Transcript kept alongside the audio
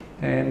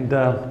And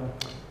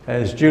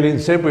as Julian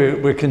said,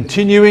 we're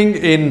continuing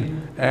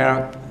in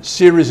our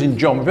series in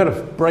John. We've had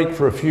a break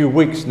for a few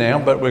weeks now,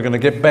 but we're going to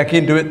get back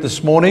into it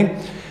this morning.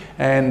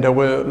 And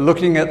we're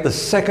looking at the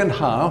second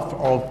half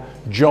of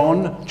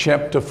John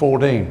chapter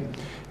 14.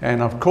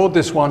 And I've called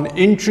this one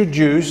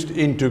Introduced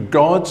into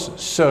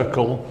God's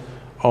Circle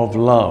of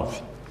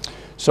Love.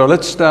 So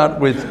let's start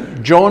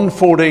with John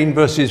 14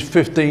 verses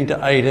 15 to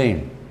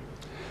 18.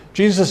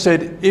 Jesus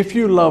said, "If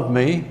you love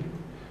me,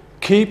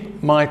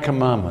 keep my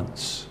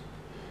commandments.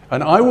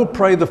 And I will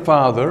pray the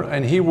Father,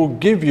 and he will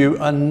give you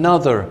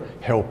another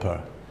helper,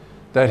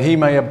 that he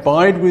may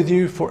abide with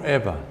you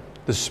forever,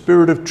 the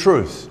Spirit of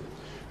truth,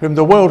 whom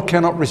the world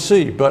cannot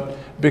receive, but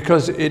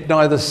because it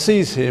neither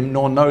sees him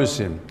nor knows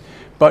him.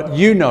 But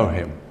you know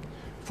him,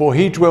 for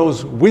he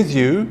dwells with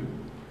you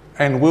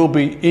and will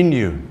be in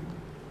you.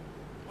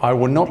 I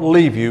will not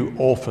leave you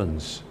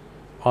orphans.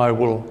 I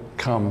will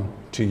come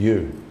to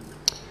you."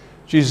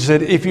 Jesus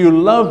said, "If you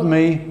love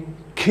me,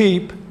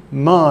 keep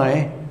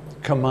my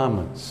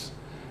commandments."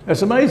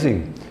 It's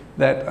amazing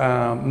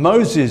that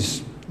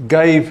Moses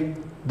gave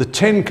the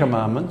 10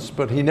 commandments,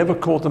 but he never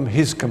called them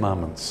his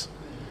commandments.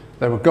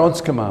 They were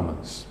God's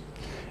commandments.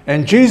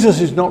 And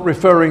Jesus is not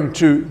referring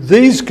to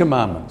these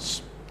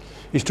commandments.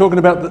 He's talking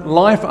about the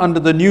life under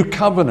the new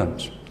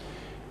covenant.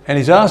 And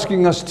he's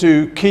asking us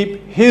to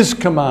keep his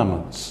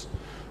commandments,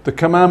 the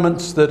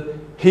commandments that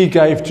he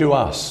gave to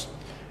us.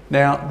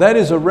 Now, that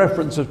is a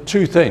reference of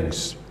two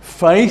things: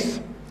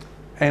 faith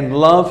and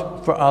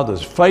love for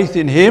others. Faith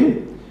in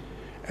him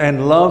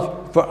and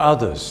love for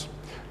others.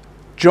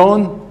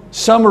 John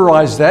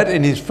summarized that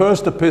in his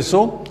first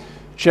epistle,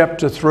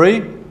 chapter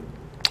 3,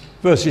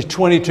 verses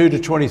 22 to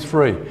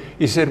 23.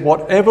 He said,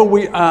 "Whatever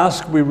we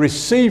ask, we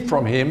receive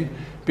from him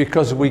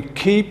because we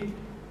keep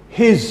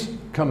his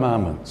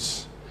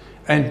commandments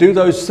and do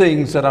those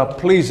things that are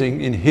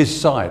pleasing in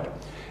his sight.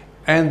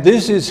 And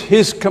this is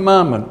his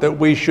commandment, that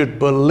we should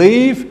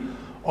believe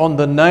on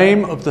the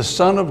name of the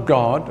Son of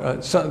God,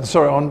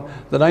 on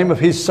the name of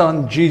his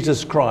Son,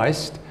 Jesus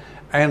Christ,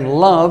 and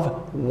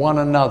love one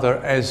another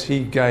as he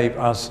gave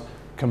us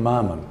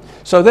commandment."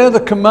 So they're the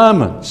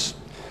commandments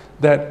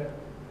that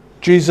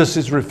Jesus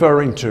is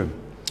referring to,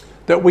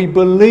 that we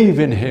believe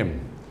in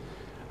him.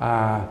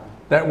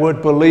 That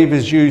word believe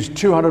is used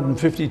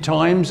 250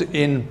 times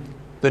in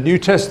the New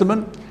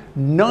Testament.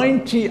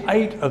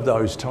 98 of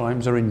those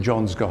times are in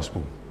John's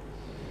Gospel.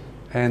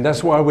 And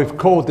that's why we've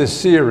called this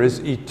series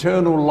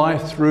Eternal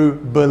Life Through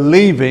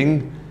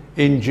Believing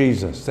in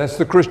Jesus. That's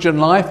the Christian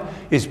life,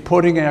 is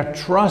putting our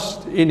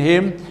trust in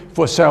him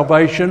for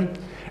salvation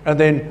and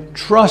then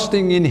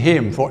trusting in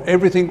him for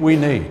everything we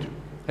need.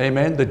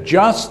 Amen. The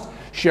just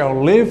shall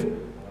live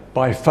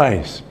by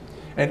faith.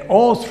 And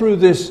all through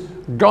this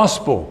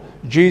gospel,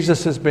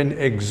 Jesus has been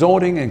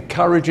exhorting,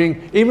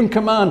 encouraging, even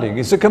commanding.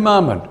 It's a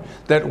commandment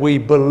that we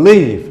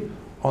believe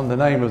on the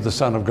name of the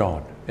Son of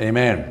God.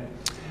 Amen.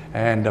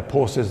 And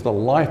Paul says the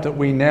life that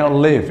we now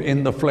live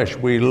in the flesh,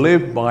 we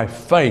live by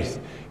faith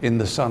in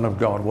the Son of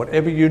God.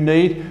 Whatever you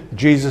need,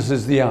 Jesus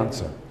is the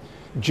answer.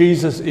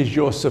 Jesus is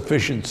your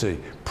sufficiency.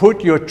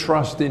 Put your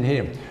trust in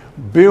him.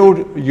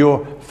 Build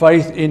your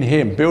faith in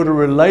him. Build a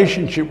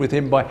relationship with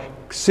him by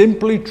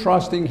simply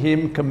trusting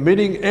him,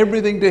 committing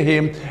everything to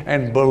him,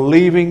 and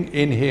believing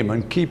in him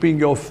and keeping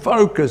your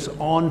focus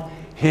on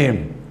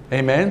him.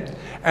 Amen.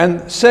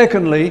 And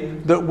secondly,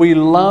 that we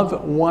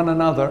love one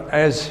another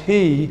as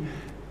he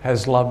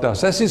has loved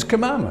us. That's his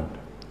commandment.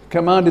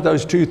 Commanded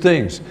those two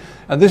things.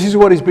 And this is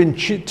what he's been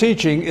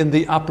teaching in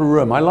the upper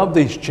room. I love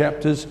these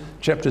chapters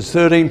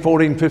 13,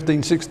 14,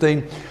 15,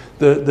 16.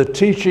 The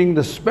teaching,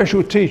 the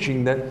special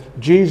teaching that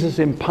Jesus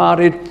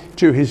imparted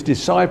to his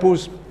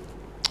disciples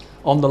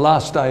on the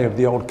last day of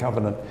the old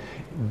covenant,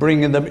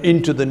 bringing them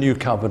into the new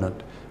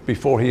covenant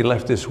before he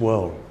left this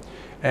world.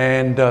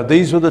 And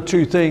these were the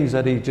two things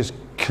that he just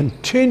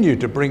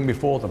continued to bring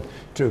before them: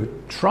 to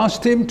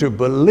trust him, to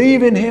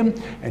believe in him,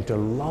 and to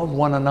love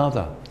one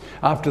another.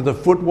 After the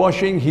foot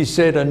washing, he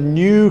said, "A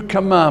new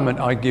commandment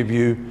I give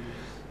you,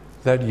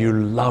 that you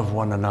love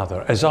one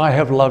another. As I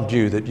have loved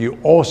you, that you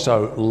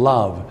also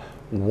love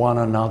one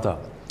another."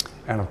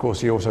 And of course,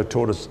 he also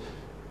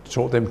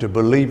taught them to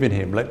believe in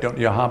him. "Let not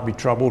your heart be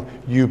troubled.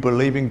 You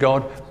believe in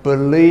God,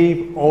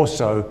 believe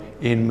also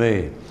in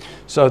me."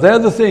 So they're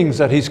the things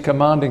that he's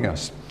commanding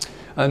us.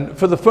 And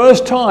for the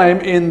first time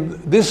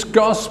in this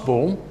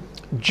gospel,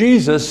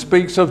 Jesus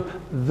speaks of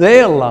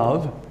their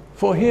love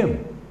for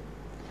him.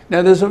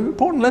 Now there's an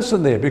important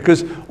lesson there,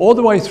 because all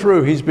the way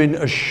through he's been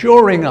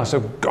assuring us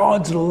of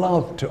God's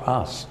love to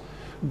us,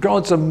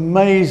 God's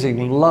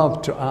amazing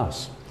love to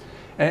us.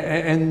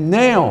 And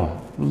now,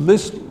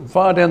 this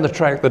far down the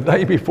track, the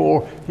day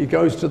before he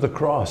goes to the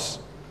cross,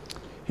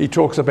 he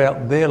talks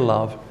about their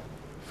love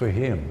for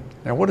him.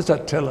 Now what does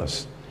that tell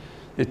us?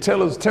 It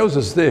tells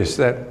us this,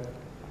 that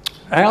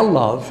our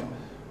love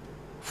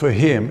for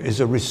him is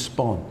a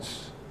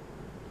response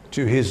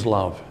to his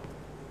love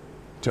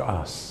to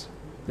us.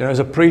 You know, as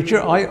a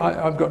preacher,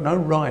 I've got no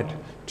right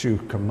to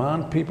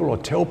command people or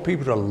tell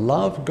people to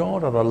love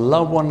God or to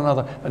love one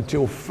another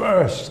until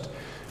first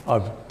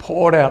I've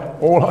poured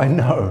out all I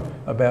know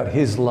about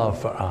his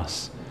love for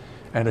us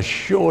and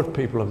assured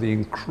people of the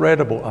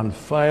incredible,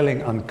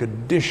 unfailing,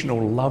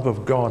 unconditional love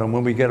of God. And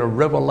when we get a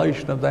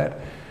revelation of that,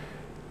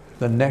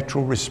 the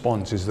natural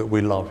response is that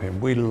we love him.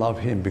 We love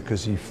him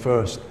because he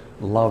first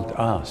loved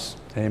us.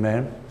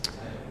 Amen.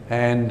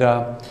 And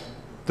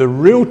the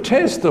real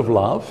test of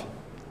love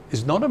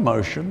is not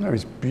emotion.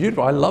 It's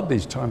beautiful. I love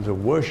these times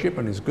of worship,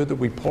 and it's good that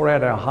we pour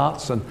out our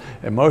hearts and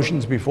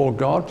emotions before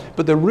God.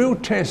 But the real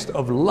test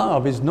of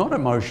love is not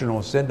emotion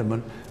or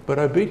sentiment, but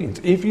obedience.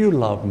 If you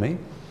love me,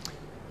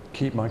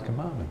 keep my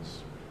commandments.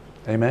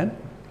 Amen?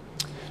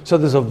 So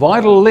there's a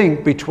vital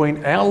link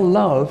between our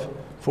love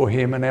for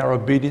him and our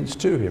obedience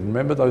to him.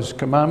 Remember those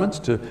commandments: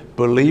 to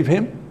believe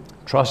him,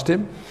 trust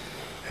him,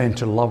 and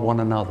to love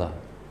one another.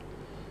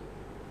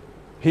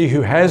 He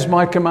who has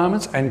my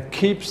commandments and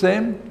keeps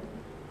them,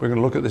 we're going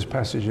to look at this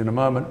passage in a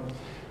moment.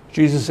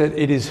 Jesus said,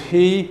 it is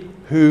he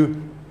who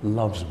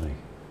loves me.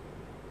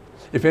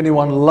 If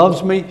anyone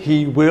loves me,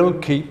 he will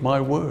keep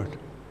my word.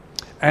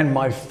 And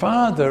my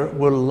Father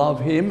will love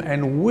him,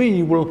 and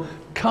we will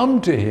come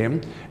to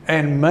him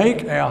and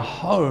make our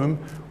home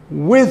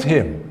with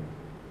him.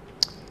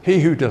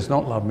 He who does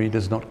not love me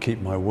does not keep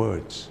my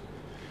words.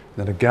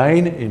 Then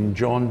again in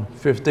John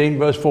 15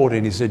 verse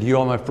 14, he said, you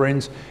are my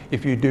friends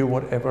if you do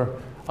whatever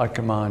I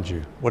command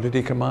you. What did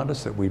he command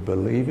us? That we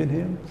believe in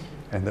him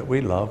and that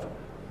we love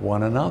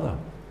one another.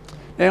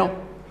 Now,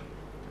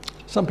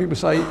 some people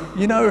say,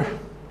 you know,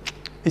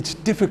 it's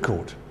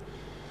difficult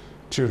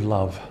to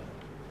love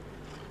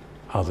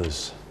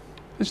others.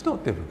 It's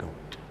not difficult.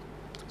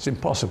 It's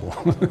impossible.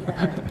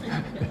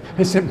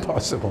 It's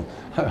impossible.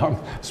 I'm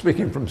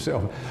speaking from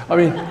self. I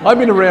mean, I've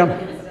been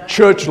around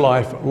church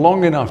life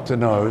long enough to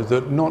know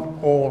that not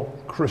all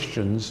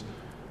Christians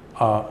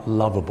are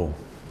lovable.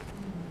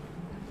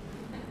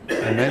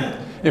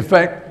 Amen. In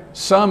fact,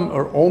 some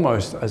are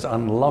almost as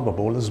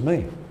unlovable as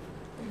me.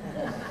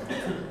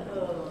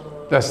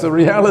 That's the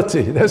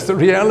reality. That's the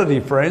reality,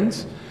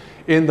 friends.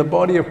 In the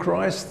body of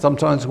Christ,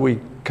 sometimes we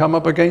come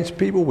up against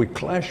people, we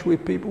clash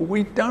with people,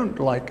 we don't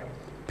like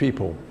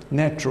people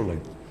naturally.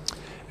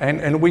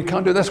 And we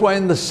can't do. That's why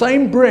in the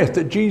same breath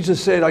that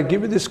Jesus said, I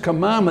give you this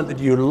commandment that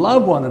you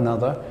love one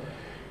another,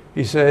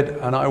 he said,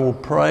 and I will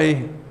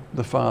pray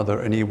the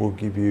Father and he will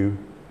give you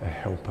a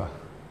helper.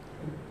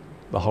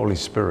 The Holy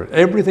Spirit.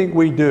 Everything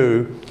we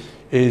do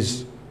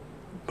is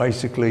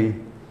basically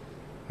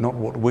not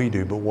what we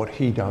do, but what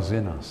he does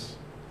in us.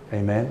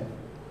 Amen?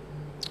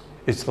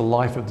 It's the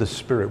life of the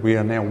Spirit. We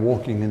are now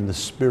walking in the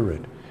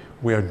Spirit.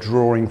 We are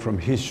drawing from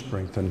his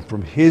strength and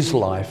from his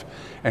life,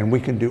 and we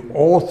can do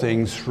all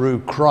things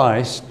through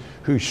Christ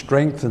who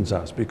strengthens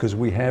us, because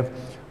we have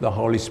the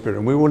Holy Spirit,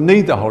 and we will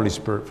need the Holy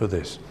Spirit for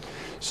this.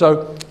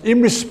 So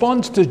in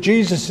response to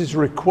Jesus'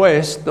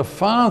 request, the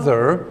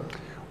Father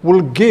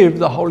will give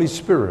the Holy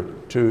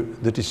Spirit to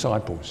the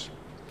disciples.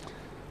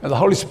 And the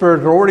Holy Spirit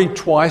had already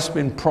twice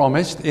been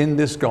promised in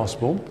this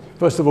gospel.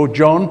 First of all,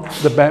 John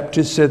the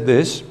Baptist said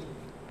this,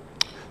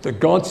 that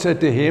God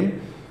said to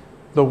him,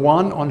 the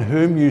one on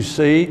whom you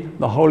see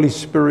the Holy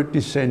Spirit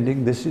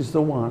descending, this is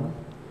the one,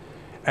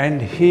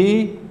 and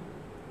he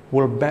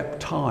will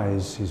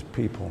baptize his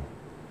people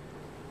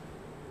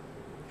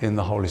in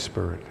the Holy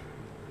Spirit.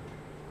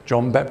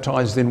 John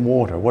baptized in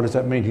water. What does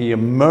that mean? He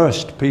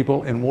immersed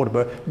people in water.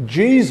 But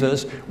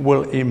Jesus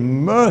will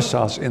immerse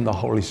us in the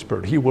Holy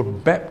Spirit. He will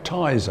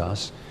baptize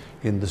us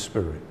in the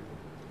Spirit.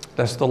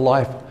 That's the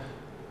life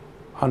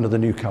under the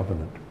new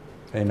covenant.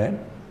 Amen?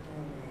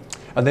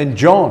 And then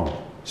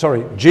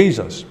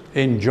Jesus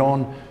in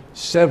John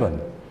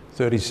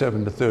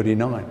 7:37 to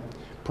 39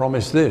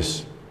 promised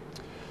this,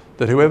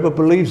 that whoever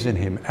believes in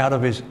him, out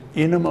of his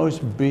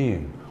innermost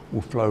being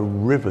will flow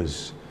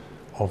rivers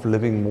of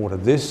living water.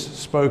 This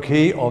spoke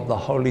he of the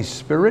Holy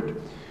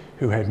Spirit,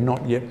 who had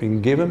not yet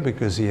been given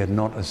because he had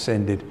not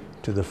ascended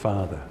to the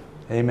Father.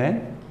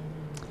 Amen?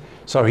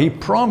 So he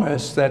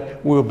promised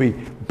that we'll be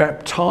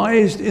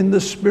baptized in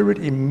the Spirit,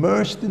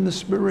 immersed in the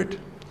Spirit,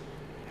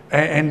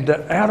 and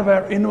out of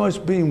our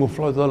innermost being will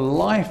flow the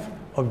life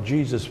of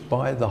Jesus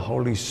by the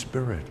Holy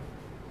Spirit.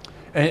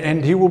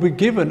 And he will be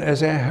given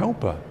as our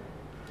helper.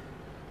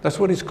 That's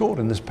what he's called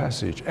in this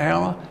passage,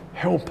 our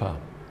helper.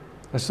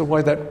 That's the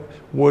way that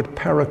word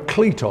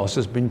parakletos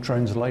has been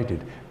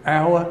translated.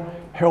 Our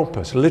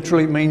helpers.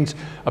 Literally means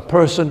a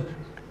person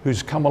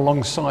who's come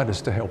alongside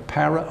us to help.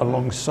 Para,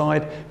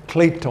 alongside,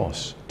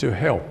 kletos, to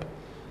help.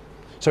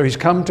 So he's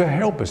come to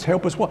help us.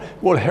 Help us what?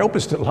 Well, help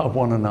us to love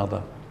one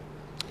another.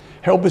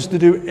 Help us to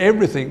do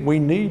everything we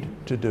need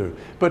to do.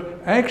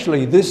 But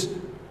actually this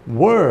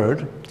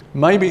word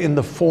may be in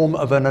the form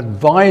of an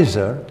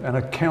advisor and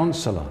a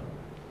counselor.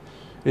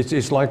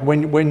 It's like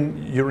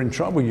when you're in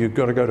trouble, you've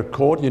got to go to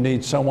court, you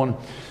need someone,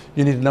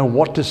 you need to know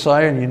what to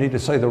say, and you need to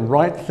say the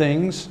right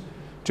things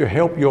to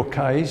help your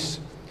case.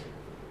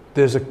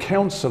 There's a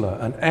counselor,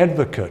 an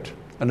advocate,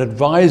 an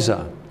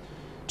advisor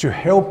to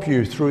help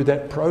you through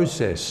that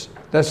process.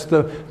 That's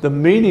the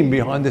meaning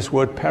behind this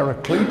word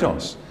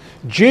parakletos.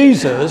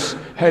 Jesus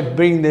had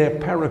been their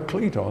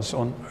parakletos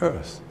on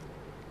earth.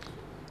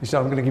 He said,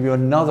 I'm going to give you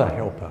another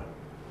helper.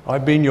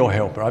 I've been your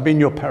helper. I've been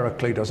your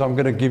Parakletos. I'm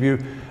going to give you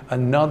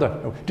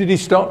another. Did he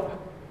stop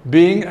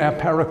being our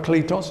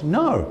Parakletos?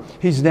 No.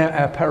 He's now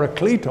our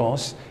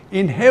Parakletos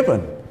in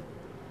heaven.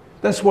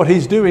 That's what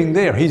he's doing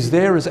there. He's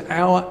there as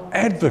our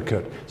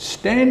advocate,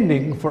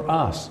 standing for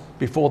us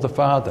before the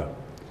Father.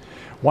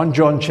 1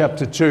 John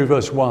chapter 2,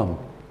 verse 1.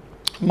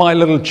 My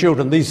little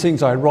children, these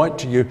things I write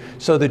to you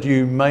so that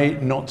you may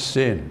not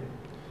sin.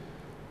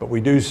 But we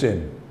do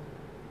sin.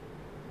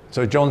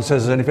 So John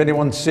says, and if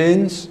anyone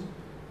sins,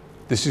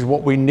 this is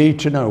what we need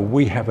to know.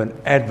 We have an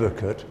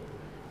advocate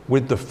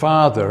with the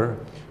Father,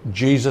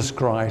 Jesus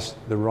Christ,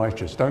 the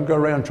righteous. Don't go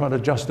around trying to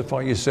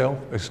justify yourself,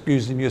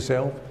 excusing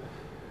yourself.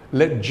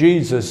 Let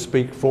Jesus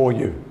speak for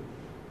you.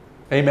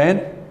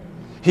 Amen?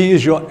 He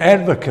is your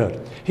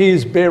advocate. He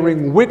is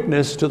bearing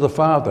witness to the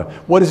Father.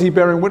 What is he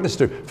bearing witness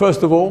to?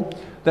 First of all,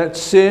 that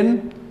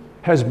sin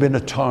has been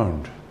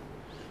atoned.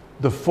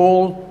 The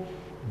full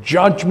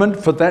judgment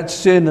for that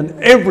sin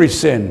and every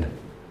sin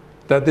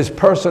that this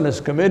person has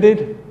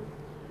committed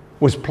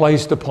was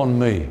placed upon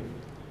me.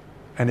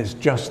 And its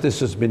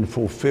justice has been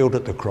fulfilled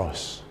at the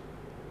cross.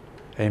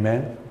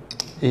 Amen?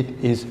 It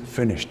is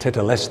finished.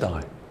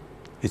 Tetelestai.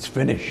 It's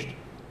finished.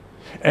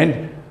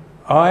 And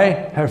I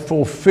have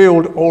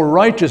fulfilled all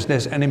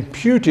righteousness and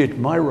imputed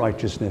my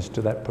righteousness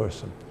to that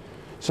person.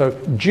 So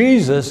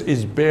Jesus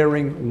is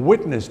bearing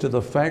witness to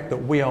the fact that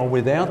we are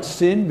without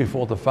sin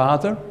before the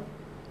Father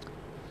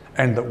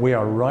and that we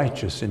are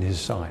righteous in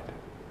his sight.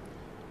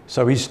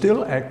 So he's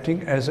still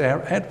acting as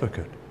our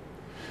advocate.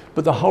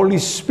 But the Holy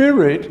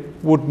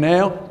Spirit would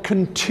now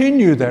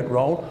continue that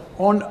role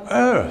on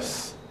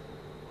earth.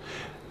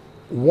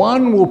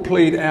 One will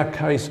plead our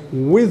case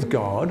with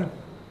God.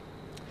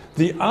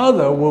 The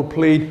other will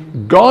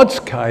plead God's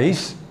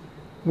case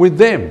with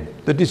them,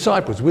 the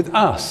disciples, with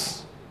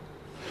us.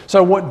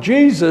 So what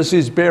Jesus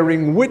is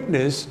bearing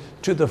witness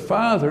to the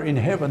Father in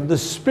heaven, the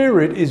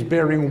Spirit is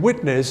bearing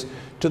witness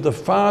to the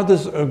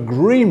Father's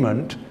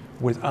agreement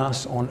with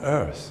us on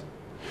earth.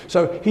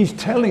 So he's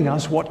telling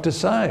us what to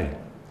say.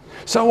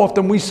 So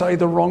often we say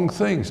the wrong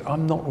things.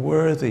 I'm not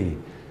worthy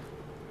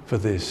for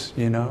this,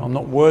 I'm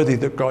not worthy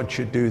that God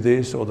should do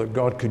this or that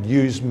God could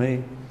use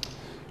me.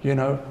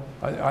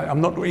 I'm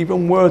not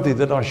even worthy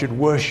that I should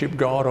worship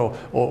God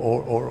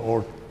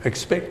or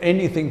expect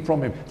anything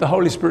from him. The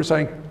Holy Spirit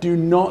saying, do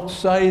not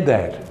say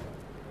that.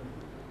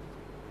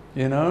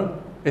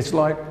 It's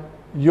like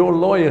your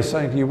lawyer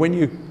saying to you, when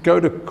you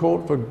go to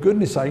court, for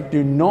goodness sake,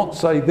 do not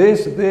say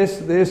this,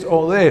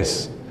 or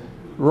this.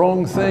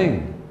 Wrong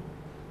thing.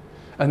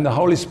 And the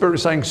Holy Spirit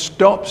is saying,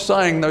 stop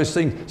saying those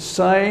things.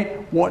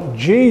 Say what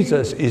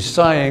Jesus is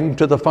saying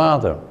to the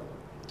Father.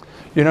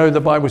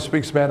 The Bible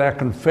speaks about our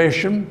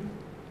confession.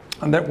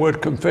 And that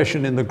word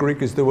confession in the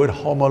Greek is the word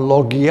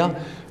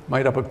homologia,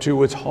 made up of two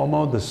words,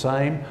 homo, the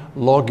same,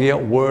 logia,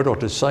 word, or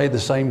to say the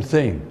same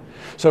thing.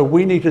 So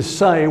we need to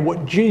say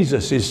what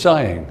Jesus is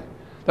saying.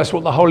 That's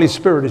what the Holy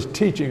Spirit is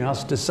teaching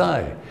us to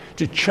say,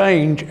 to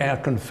change our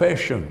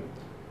confession.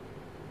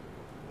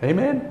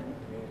 Amen?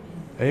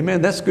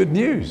 Amen. That's good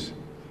news.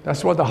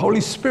 That's why the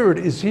Holy Spirit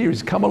is here.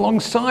 He's come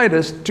alongside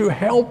us to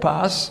help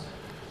us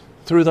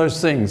through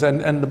those things.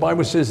 And the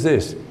Bible says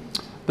this,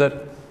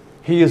 that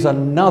he is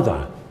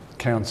another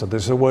counselor.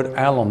 There's the word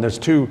alon. There's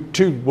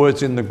two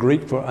words in the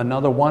Greek for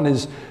another. One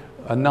is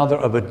another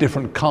of a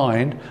different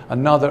kind.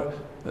 Another,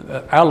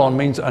 alon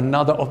means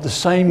another of the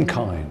same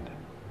kind.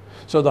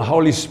 So the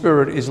Holy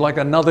Spirit is like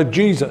another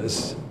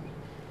Jesus,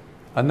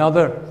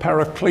 another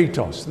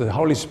Parakletos. The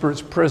Holy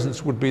Spirit's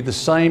presence would be the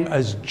same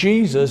as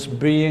Jesus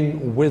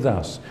being with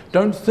us.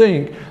 Don't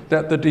think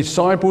that the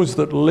disciples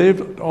that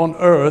lived on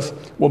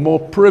earth were more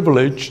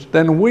privileged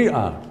than we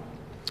are,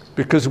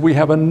 because we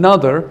have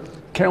another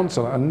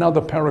counselor, another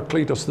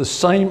Parakletos, the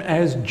same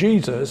as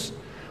Jesus,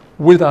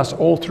 with us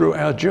all through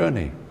our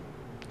journey.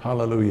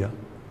 Hallelujah.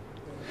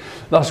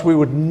 Thus we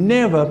would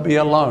never be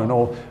alone,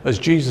 or as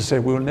Jesus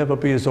said, we will never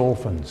be as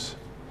orphans.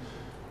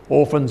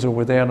 Orphans are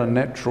without a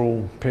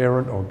natural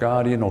parent or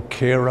guardian or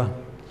carer.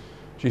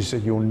 Jesus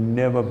said, you'll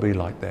never be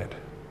like that.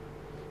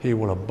 He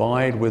will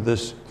abide with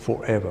us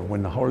forever.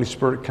 When the Holy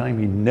Spirit came,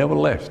 he never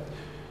left.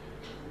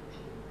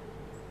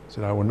 He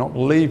said, I will not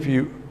leave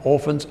you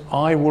orphans,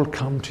 I will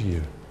come to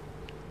you.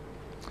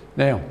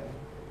 Now,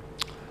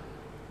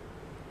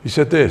 he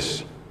said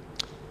this,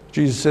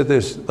 Jesus said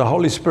this, the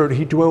Holy Spirit,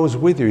 he dwells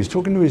with you. He's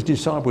talking to his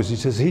disciples. He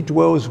says, he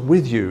dwells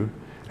with you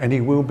and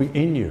he will be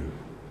in you.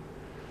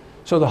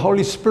 So the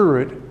Holy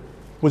Spirit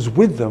was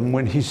with them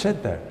when he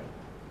said that,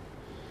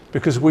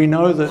 because we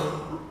know that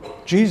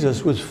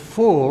Jesus was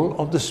full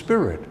of the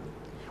Spirit.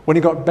 When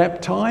he got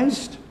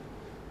baptized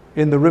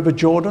in the River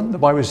Jordan, the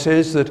Bible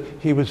says that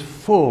he was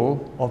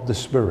full of the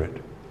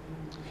Spirit.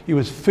 He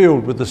was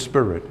filled with the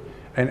Spirit.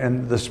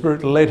 And the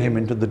Spirit led him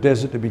into the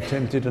desert to be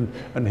tempted,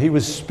 and he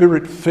was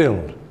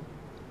Spirit-filled.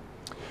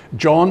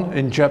 John,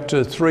 in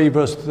chapter 3,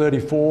 verse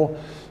 34,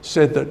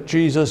 said that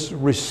Jesus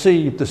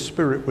received the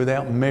Spirit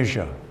without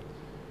measure.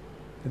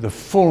 The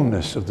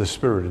fullness of the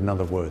Spirit, in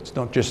other words.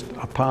 Not just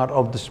a part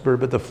of the Spirit,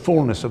 but the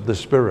fullness of the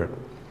Spirit.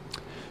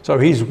 So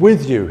he's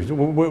with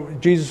you.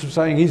 Jesus was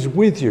saying he's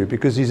with you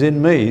because he's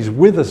in me. He's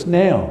with us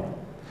now.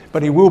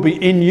 But he will be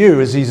in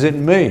you as he's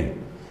in me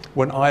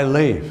when I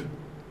leave.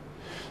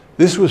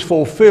 This was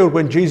fulfilled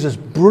when Jesus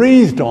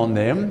breathed on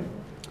them,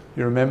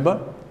 you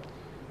remember?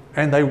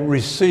 And they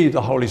received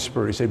the Holy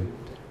Spirit. He said,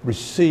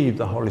 receive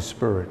the Holy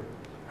Spirit.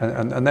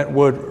 And that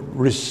word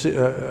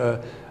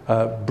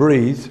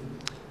breathe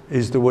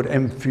is the word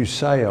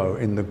emphuseo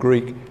in the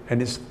Greek.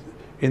 And it's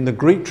in the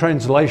Greek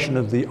translation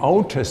of the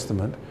Old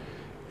Testament,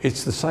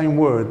 it's the same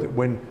word that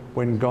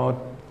when God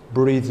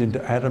breathed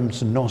into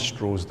Adam's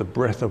nostrils the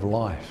breath of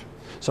life.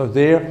 So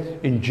there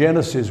in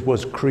Genesis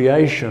was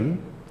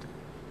creation.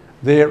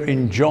 There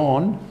in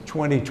John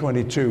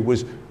 20:22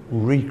 was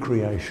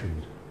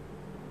recreation,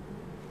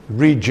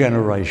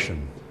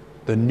 regeneration,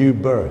 the new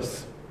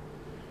birth.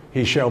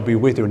 He shall be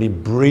with you, and he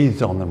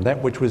breathed on them.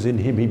 That which was in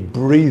him, he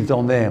breathed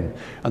on them,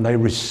 and they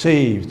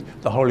received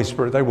the Holy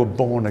Spirit. They were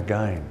born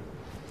again.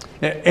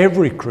 Now,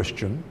 every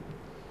Christian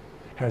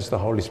has the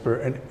Holy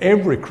Spirit, and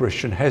every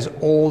Christian has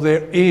all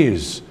there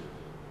is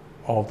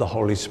of the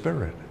Holy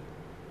Spirit.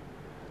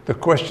 The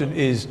question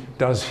is,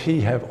 does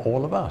he have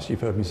all of us?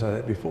 You've heard me say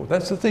that before.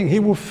 That's the thing. He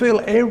will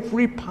fill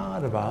every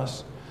part of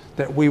us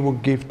that we will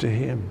give to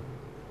him.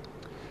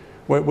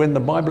 When the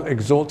Bible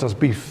exhorts us,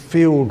 be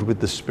filled with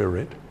the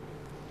Spirit,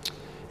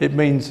 it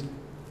means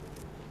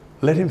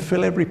let him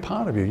fill every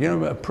part of you. You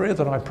know, a prayer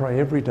that I pray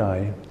every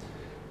day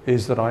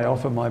is that I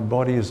offer my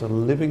body as a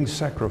living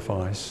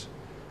sacrifice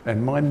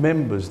and my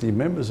members, the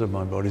members of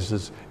my body,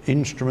 as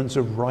instruments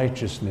of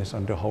righteousness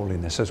unto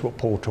holiness. That's what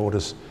Paul taught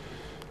us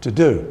to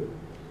do.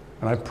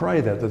 And I pray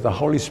that the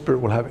Holy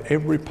Spirit will have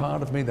every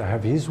part of me, that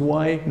have his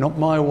way, not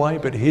my way,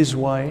 but his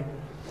way.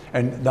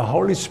 And the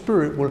Holy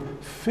Spirit will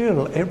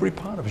fill every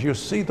part of us. You'll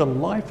see the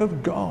life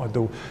of God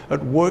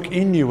at work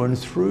in you and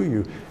through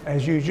you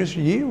as you just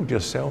yield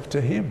yourself to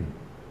him.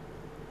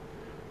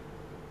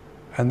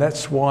 And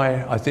that's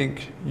why I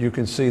think you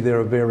can see there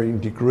are varying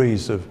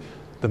degrees of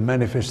the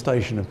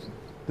manifestation of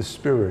the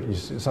Spirit.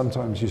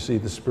 Sometimes you see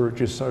the Spirit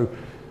just so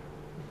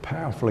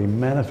powerfully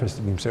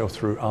manifesting himself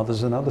through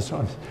others, and other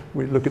times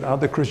we look at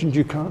other Christians,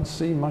 you can't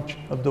see much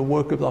of the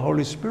work of the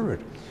Holy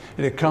Spirit.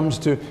 And it comes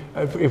to,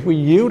 if we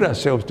yield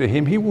ourselves to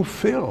him, he will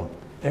fill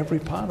every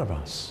part of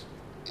us.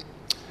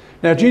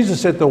 Now Jesus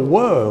said the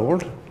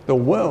world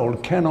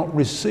cannot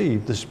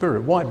receive the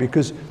Spirit. Why?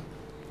 Because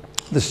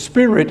the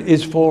Spirit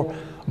is for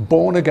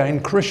born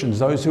again Christians,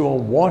 those who are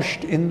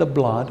washed in the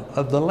blood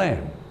of the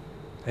Lamb.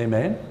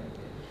 Amen?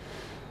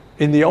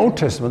 In the Old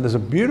Testament, there's a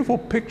beautiful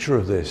picture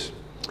of this.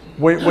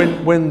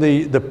 When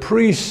the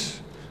priests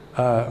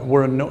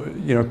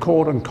were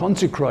called and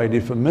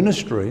consecrated for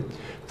ministry,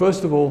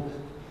 first of all,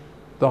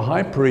 the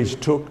high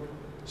priest took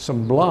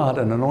some blood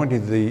and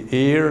anointed the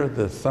ear,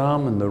 the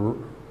thumb, and the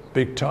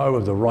big toe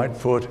of the right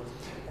foot,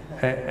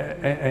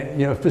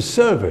 for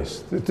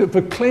service,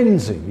 for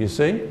cleansing, you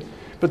see.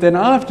 But then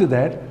after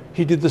that,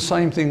 he did the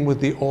same thing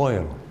with the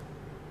oil.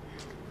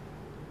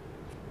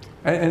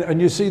 And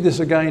you see this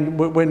again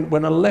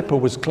when a leper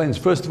was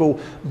cleansed. First of all,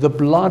 the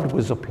blood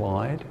was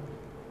applied,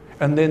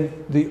 and then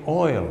the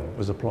oil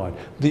was applied.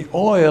 The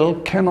oil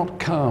cannot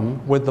come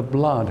where the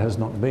blood has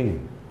not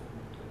been.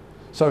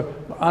 So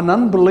an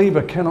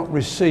unbeliever cannot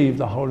receive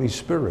the Holy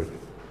Spirit.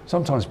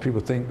 Sometimes people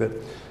think that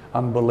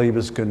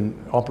unbelievers can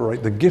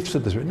operate the gifts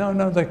of the Spirit.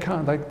 No, they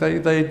can't.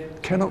 They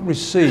cannot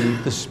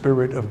receive the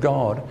Spirit of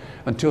God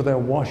until they're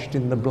washed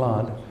in the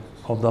blood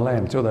of the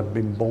Lamb, until they've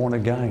been born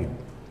again.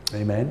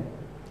 Amen.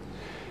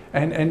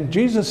 And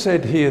Jesus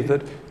said here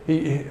that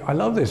I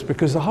love this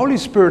because the Holy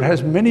Spirit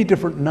has many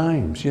different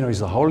names. You know, he's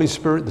the Holy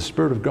Spirit, the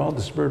Spirit of God,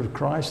 the Spirit of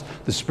Christ,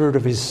 the Spirit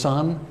of his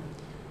Son.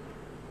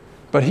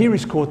 But here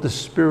he's called the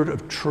Spirit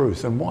of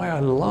truth. And why I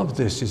love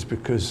this is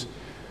because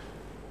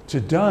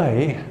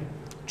today,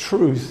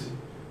 truth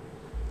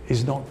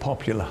is not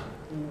popular.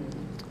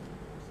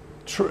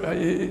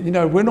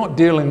 We're not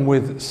dealing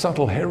with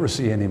subtle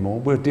heresy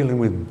anymore. We're dealing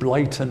with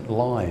blatant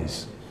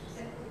lies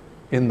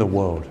in the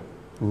world.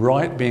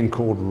 Right being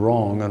called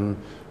wrong and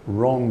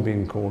wrong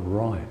being called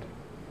right.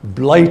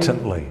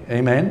 Blatantly.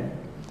 Amen?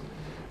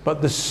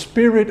 But the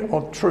Spirit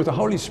of truth, the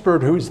Holy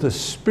Spirit, who is the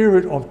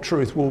Spirit of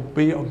truth,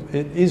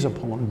 is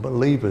upon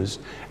believers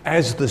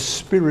as the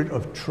Spirit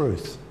of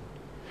truth.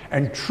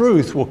 And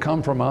truth will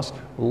come from us,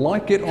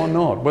 like it or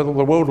not. Whether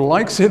the world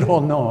likes it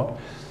or not,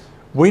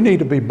 we need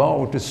to be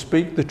bold to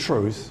speak the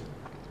truth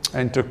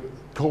and to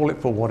call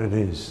it for what it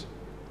is.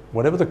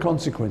 Whatever the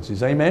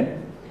consequences.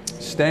 Amen?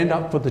 Stand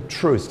up for the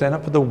truth. Stand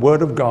up for the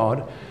Word of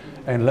God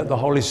and let the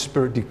Holy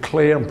Spirit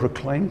declare and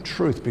proclaim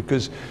truth,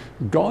 because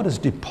God has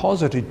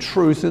deposited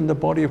truth in the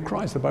body of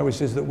Christ. The Bible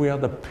says that we are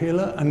the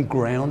pillar and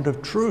ground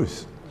of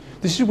truth.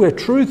 This is where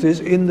truth is,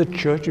 in the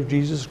church of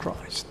Jesus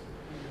Christ.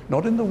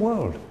 Not in the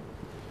world.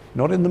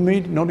 Not in the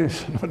media, not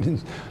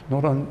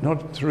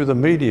through the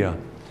media.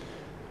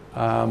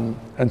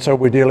 And so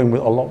we're dealing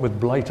with a lot with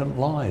blatant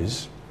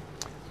lies.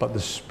 But the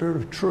Spirit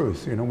of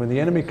truth, when the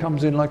enemy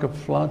comes in like a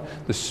flood,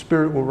 the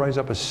Spirit will raise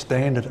up a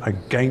standard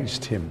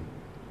against him.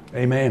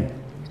 Amen.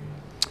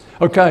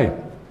 Okay,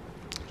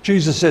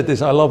 Jesus said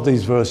this, I love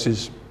these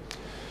verses.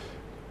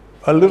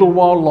 A little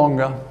while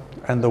longer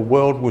and the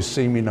world will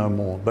see me no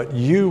more, but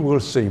you will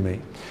see me.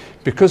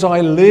 Because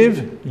I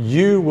live,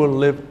 you will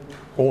live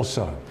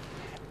also.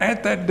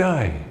 At that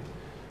day,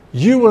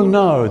 you will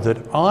know that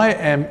I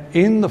am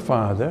in the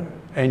Father,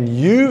 and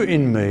you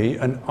in me,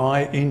 and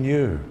I in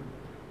you.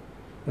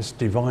 That's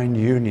divine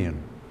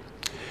union.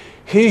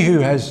 He who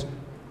has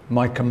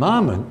my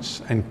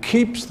commandments and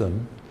keeps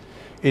them,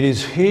 it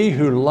is he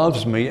who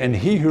loves me, and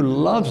he who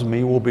loves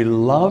me will be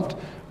loved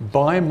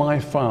by my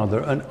Father,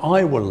 and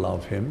I will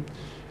love him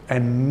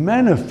and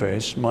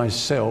manifest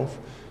myself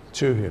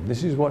to him.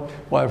 This is why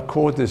I've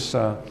called this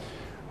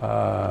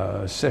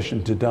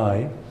session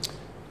today,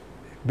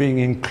 being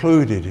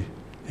included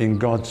in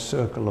God's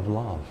circle of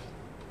love.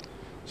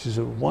 This is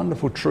a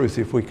wonderful truth.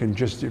 If you can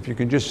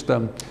just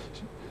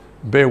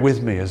bear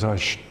with me as I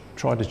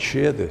try to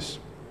share this.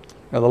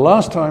 Now, the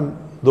last time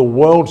the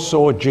world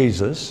saw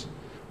Jesus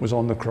was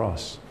on the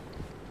cross.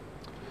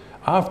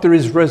 After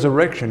his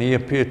resurrection, he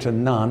appeared to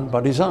none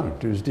but his own,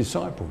 to his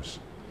disciples.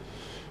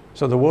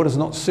 So the world has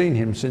not seen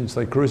him since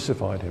they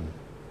crucified him,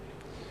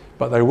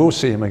 but they will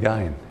see him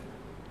again.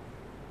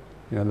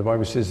 You know, the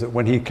Bible says that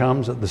when he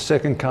comes at the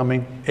second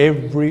coming,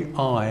 every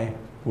eye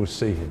will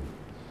see him.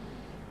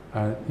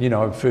 You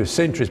know, for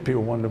centuries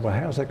people wondered, well,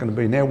 how's that going to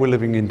be? Now we're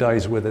living in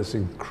days where that's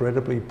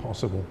incredibly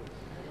possible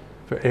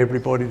for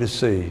everybody to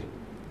see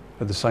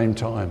at the same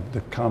time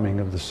the coming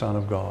of the Son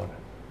of God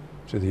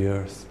to the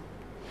earth.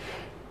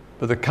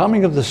 But the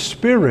coming of the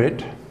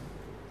Spirit,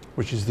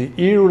 which is the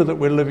era that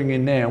we're living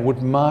in now,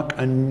 would mark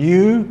a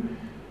new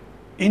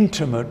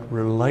intimate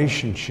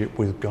relationship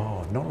with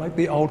God, not like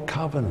the old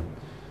covenant,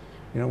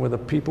 you know, where the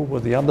people were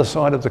the other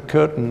side of the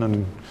curtain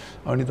and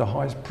only the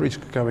high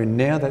priest could go in.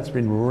 Now that's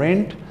been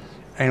rent,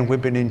 and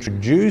we've been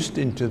introduced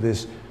into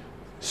this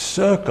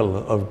circle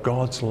of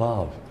God's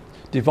love.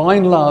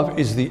 Divine love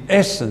is the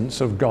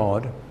essence of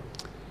God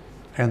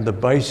and the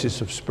basis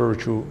of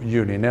spiritual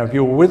union. Now, if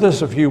you were with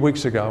us a few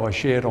weeks ago, I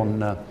shared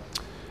on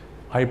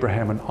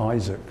Abraham and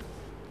Isaac,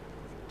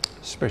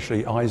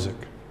 especially Isaac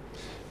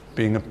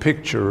being a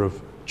picture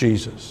of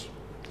Jesus,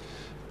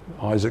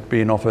 Isaac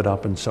being offered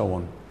up and so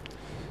on.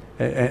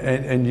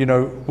 And you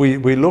know,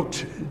 we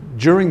looked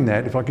during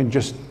that, if I can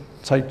just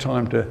take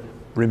time to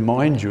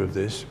remind you of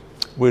this,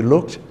 we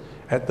looked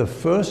at the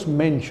first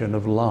mention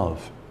of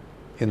love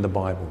in the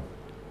Bible.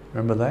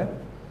 Remember that?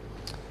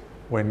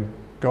 When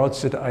God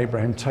said to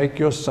Abraham, take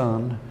your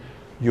son,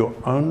 your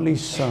only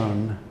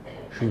son,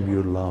 whom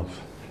you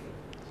love.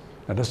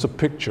 And that's a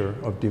picture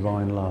of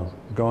divine love,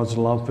 God's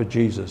love for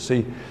Jesus.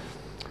 See,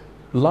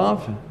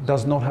 love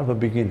does not have a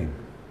beginning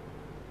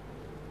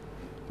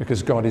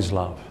because God is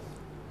love.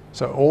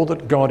 So all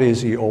that God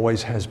is, he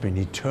always has been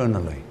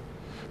eternally.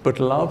 But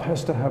love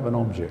has to have an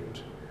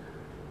object.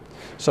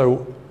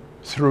 So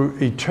through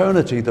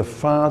eternity, the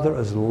Father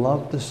has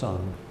loved the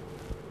Son.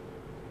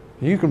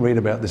 You can read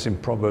about this in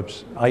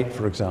Proverbs 8,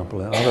 for example,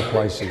 and other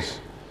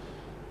places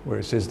where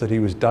it says that he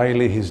was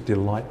daily his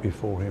delight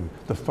before him.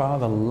 The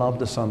Father loved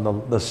the Son.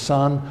 The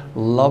Son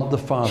loved the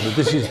Father.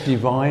 This is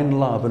divine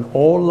love, and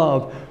all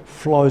love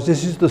flows.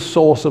 This is the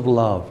source of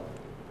love.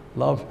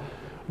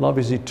 Love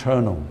is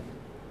eternal.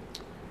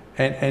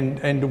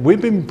 And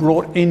we've been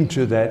brought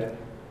into that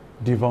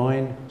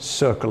divine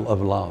circle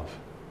of love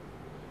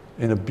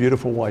in a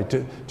beautiful way,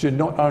 to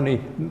not only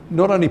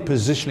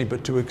positionally,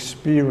 but to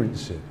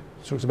experience it.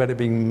 It talks about it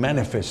being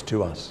manifest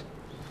to us.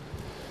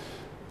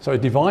 So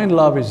divine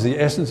love is the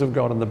essence of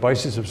God and the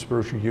basis of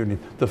spiritual union.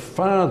 The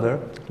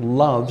Father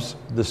loves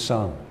the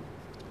Son.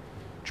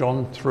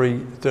 John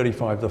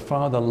 3:35, the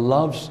Father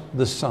loves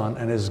the Son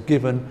and has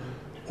given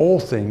all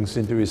things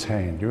into his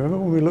hand. You remember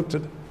when we looked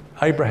at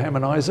Abraham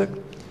and Isaac?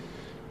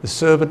 The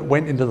servant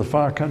went into the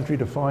far country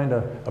to find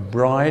a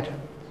bride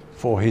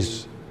for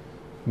his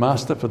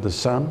master, for the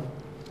son.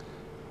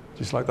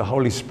 Just like the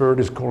Holy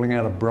Spirit is calling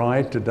out a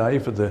bride today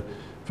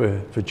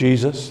for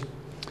Jesus.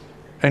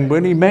 And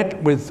when he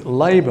met with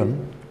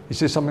Laban, he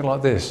says something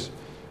like this: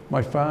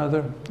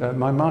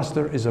 my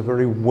master is a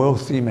very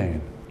wealthy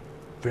man,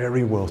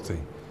 very wealthy,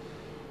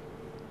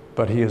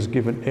 but he has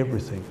given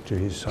everything to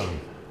his son.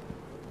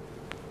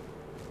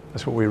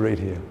 That's what we read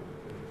here,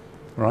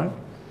 right?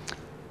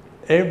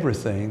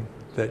 Everything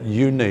that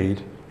you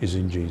need is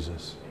in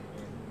Jesus.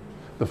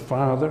 The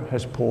Father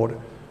has poured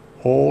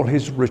all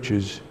his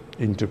riches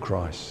into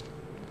Christ.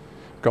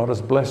 God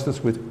has blessed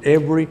us with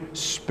every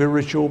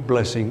spiritual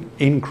blessing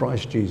in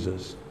Christ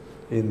Jesus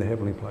in the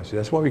heavenly places.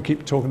 That's why we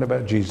keep talking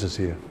about Jesus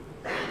here.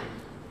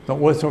 Not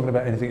worth talking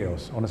about anything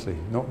else, honestly.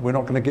 We're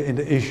not going to get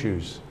into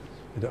issues,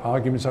 into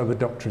arguments over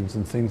doctrines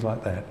and things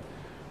like that.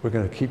 We're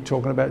going to keep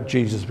talking about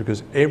Jesus,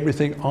 because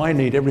everything I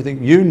need,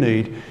 everything you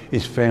need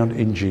is found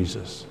in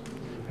Jesus.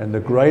 And the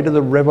greater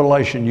the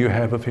revelation you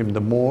have of him, the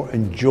more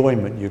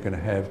enjoyment you're going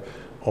to have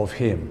of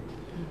him.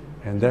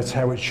 And that's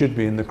how it should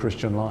be in the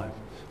Christian life.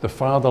 The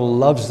Father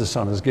loves the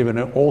Son, has given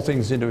all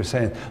things into his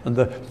hand. And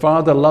the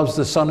Father loves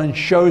the Son and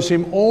shows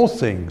him all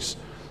things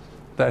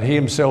that he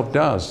himself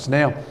does.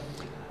 Now,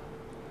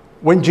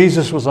 when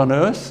Jesus was on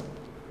earth,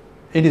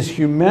 in his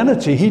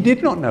humanity, he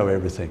did not know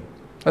everything.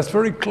 That's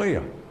very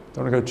clear.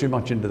 Don't want to go too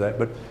much into that,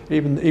 but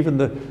even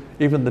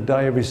the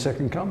day of his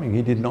second coming,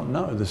 he did not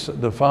know.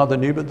 The Father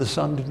knew, but the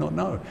Son did not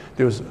know.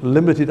 There was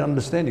limited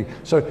understanding.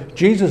 So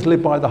Jesus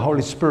lived by the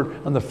Holy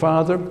Spirit, and the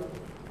Father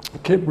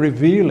kept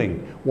revealing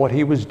what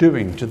he was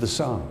doing to the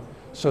Son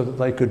so that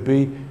they could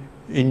be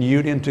in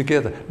union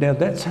together. Now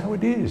that's how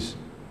it is.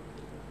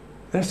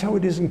 That's how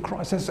it is in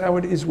Christ. That's how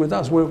it is with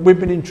us. We've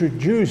been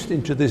introduced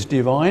into this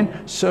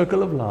divine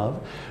circle of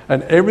love,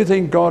 and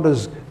everything God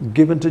has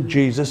given to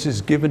Jesus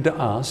is given to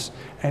us,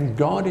 and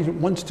God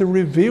wants to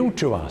reveal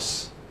to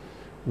us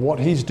what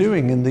he's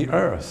doing in the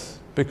earth,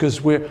 because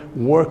we're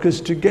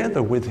workers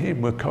together with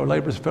him. We're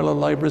co-laborers, fellow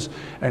laborers,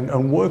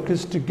 and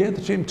workers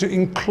together to him, to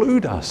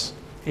include us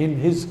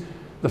in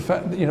the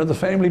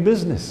family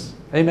business.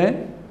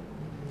 Amen?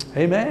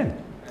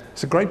 Amen.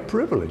 It's a great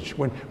privilege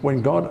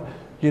when God...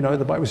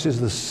 the Bible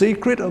says the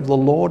secret of the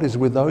Lord is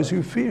with those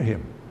who fear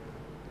him.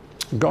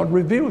 God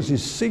reveals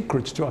his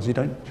secrets to us. He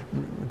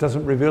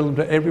doesn't reveal them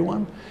to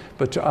everyone,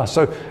 but to us.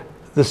 So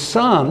the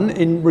Son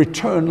in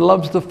return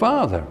loves the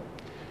Father.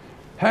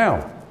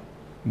 How?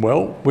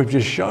 Well, we've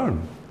just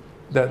shown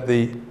that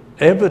the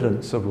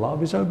evidence of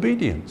love is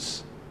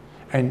obedience.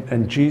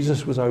 And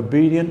Jesus was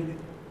obedient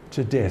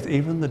to death,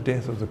 even the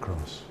death of the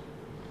cross.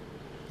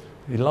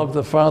 He loved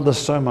the Father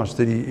so much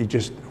that he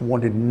just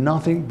wanted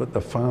nothing but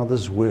the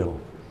Father's will.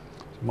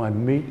 My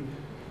meat,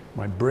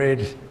 my bread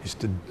is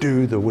to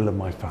do the will of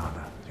my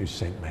Father who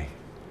sent me.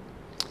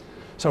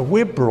 So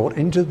we're brought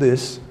into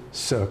this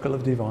circle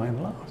of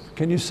divine love.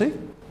 Can you see?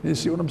 You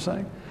see what I'm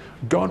saying?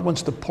 God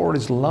wants to pour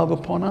his love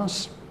upon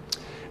us.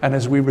 And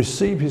as we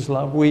receive his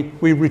love, we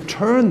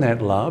return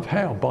that love.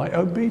 How? By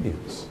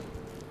obedience.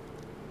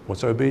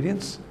 What's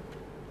obedience?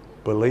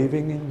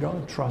 Believing in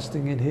God,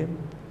 trusting in him,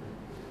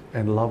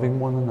 and loving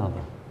one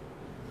another.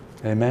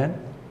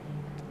 Amen?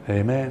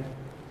 Amen.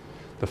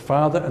 The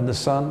Father and the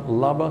Son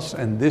love us,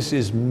 and this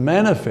is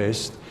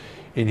manifest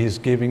in his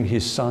giving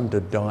his Son to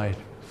die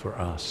for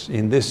us.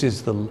 In this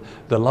is the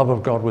love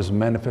of God was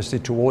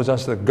manifested towards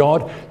us, that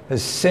God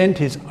has sent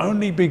his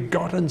only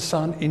begotten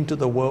Son into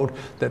the world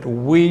that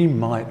we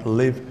might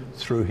live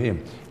through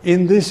him.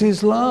 In this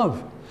is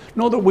love.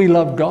 Not that we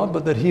love God,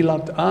 but that he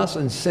loved us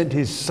and sent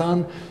his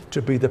Son to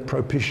be the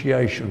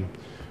propitiation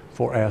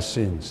for our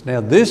sins.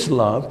 Now this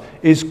love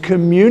is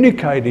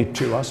communicated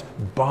to us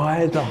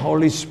by the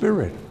Holy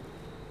Spirit.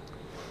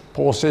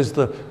 Paul says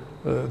the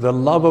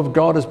love of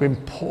God has been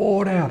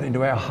poured out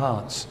into our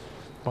hearts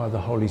by the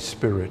Holy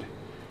Spirit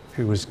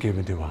who was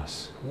given to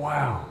us.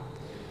 Wow.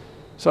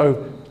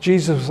 So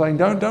Jesus was saying,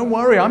 don't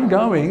worry, I'm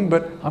going,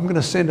 but I'm going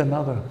to send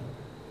another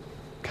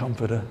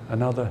comforter,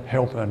 another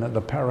helper, another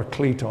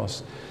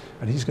parakletos,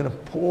 and he's going to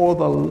pour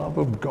the love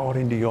of God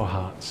into your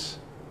hearts.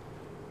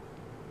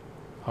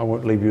 I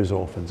won't leave you as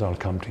orphans, I'll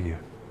come to you.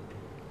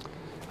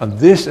 And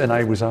this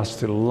enables us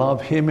to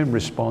love him in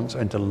response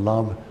and to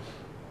love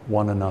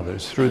one another.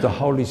 It's through the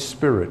Holy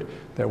Spirit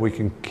that we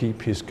can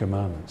keep his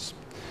commandments.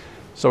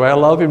 So our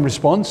love in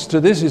response to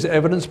this is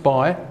evidenced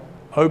by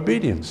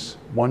obedience.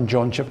 1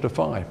 John chapter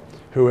 5.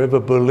 Whoever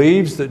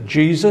believes that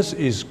Jesus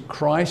is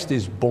Christ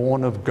is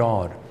born of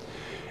God.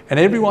 And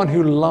everyone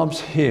who loves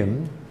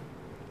him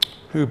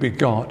who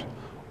begot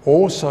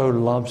also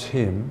loves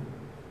him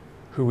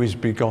who is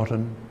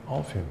begotten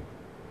of him.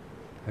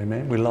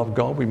 Amen. We love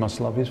God, we must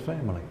love his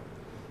family.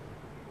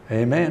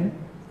 Amen.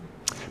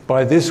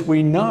 By this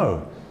we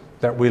know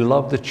that we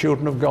love the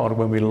children of God,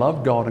 when we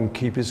love God and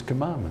keep his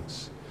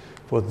commandments.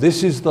 For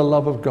this is the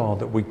love of God,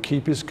 that we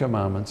keep his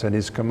commandments, and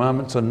his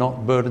commandments are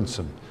not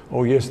burdensome.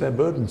 Oh yes, they're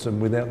burdensome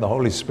without the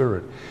Holy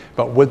Spirit.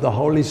 But with the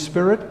Holy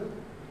Spirit,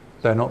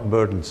 they're not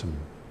burdensome,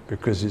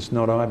 because it's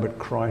not I but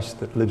Christ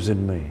that lives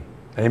in me.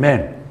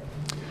 Amen.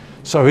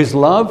 So his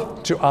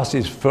love to us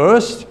is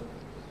first,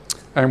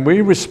 and we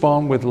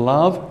respond with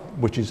love,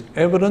 which is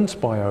evidenced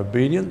by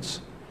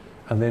obedience,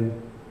 and then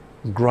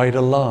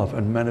greater love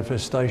and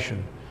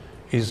manifestation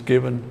is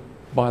given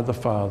by the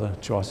Father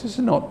to us. This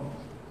is not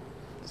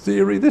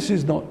theory. This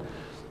is not,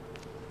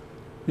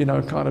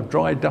 kind of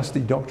dry, dusty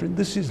doctrine.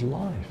 This is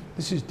life.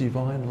 This is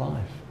divine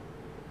life.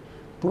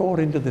 Brought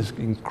into this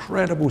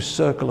incredible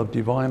circle of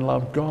divine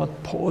love, God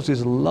pours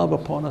his love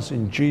upon us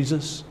in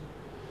Jesus.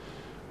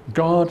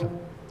 God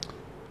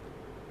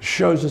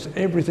shows us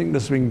everything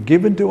that's been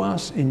given to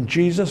us in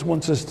Jesus,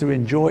 wants us to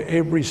enjoy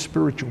every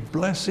spiritual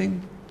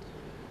blessing.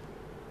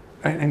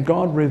 And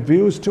God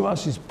reveals to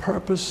us his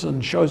purpose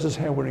and shows us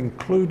how we're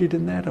included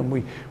in that, and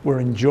we're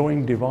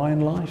enjoying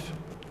divine life,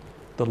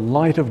 the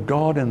light of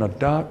God in a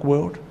dark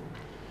world.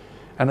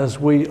 And as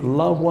we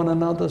love one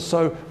another,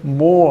 so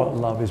more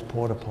love is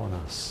poured upon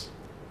us.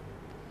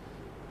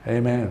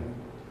 Amen.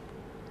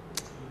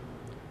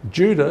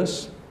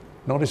 Judas,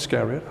 not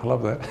Iscariot, I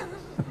love that.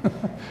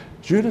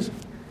 Judas,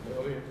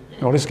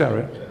 not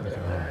Iscariot.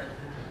 Okay.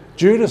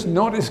 Judas,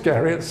 not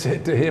Iscariot,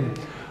 said to him,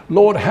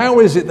 Lord,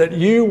 how is it that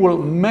you will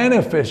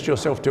manifest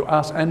yourself to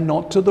us and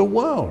not to the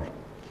world?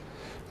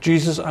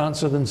 Jesus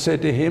answered and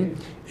said to him,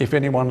 if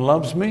anyone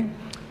loves me,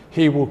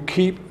 he will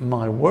keep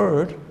my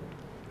word,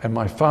 and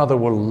my Father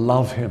will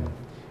love him,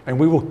 and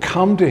we will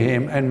come to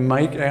him and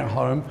make our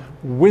home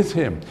with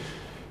him.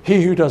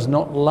 He who does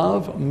not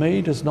love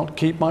me does not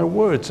keep my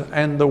words,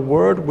 and the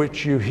word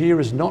which you hear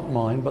is not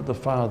mine, but the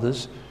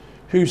Father's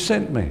who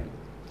sent me.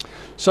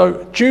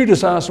 So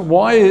Judas asked,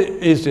 why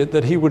is it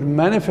that he would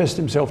manifest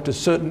himself to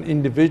certain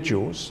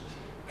individuals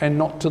and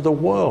not to the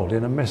world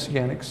in a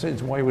messianic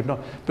sense? Why he would not?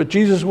 But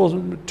Jesus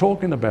wasn't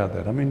talking about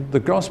that. I mean, the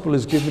gospel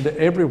is given to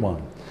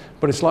everyone.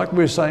 But it's like we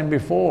were saying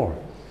before.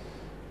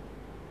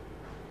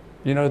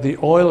 You know, the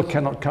oil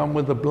cannot come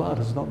where the blood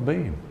has not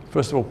been.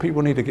 First of all,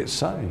 people need to get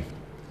saved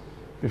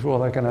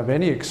before they can have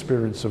any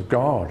experience of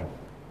God,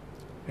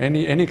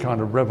 any kind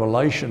of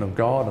revelation of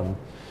God and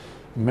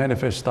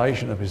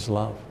manifestation of his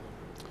love.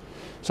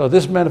 So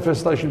this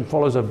manifestation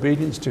follows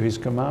obedience to his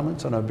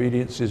commandments, and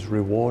obedience is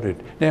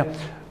rewarded. Now,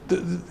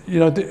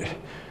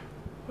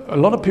 a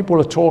lot of people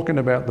are talking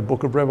about the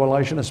book of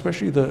Revelation,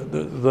 especially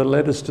the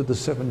letters to the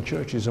 7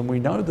 churches, and we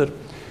know that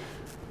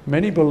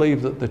many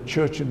believe that the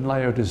church in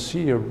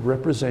Laodicea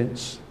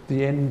represents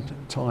the end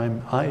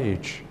time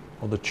age,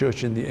 or the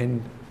church in the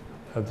end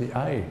of the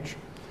age,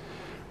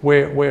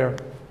 where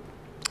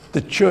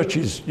the church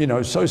is,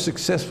 so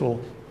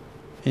successful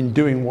in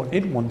doing what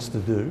it wants to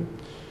do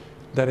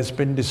that it's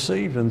been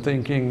deceived and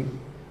thinking,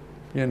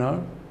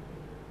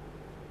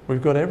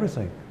 we've got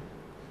everything.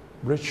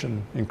 Rich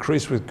and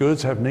increased with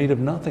goods, have need of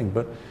nothing,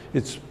 but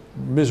it's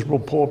miserable,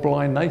 poor,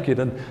 blind, naked.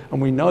 And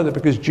we know that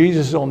because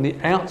Jesus is on the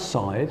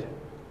outside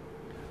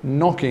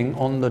knocking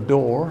on the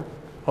door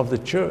of the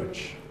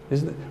church.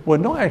 Isn't it? Well,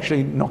 not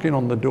actually knocking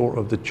on the door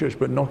of the church,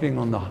 but knocking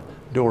on the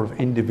door of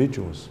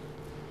individuals.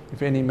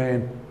 If any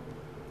man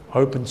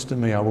opens to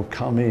me, I will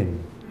come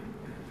in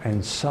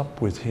and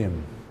sup with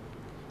him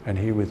and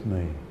he with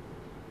me.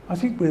 I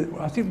think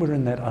we're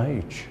in that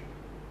age.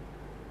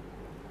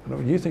 I don't know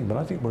what you think, but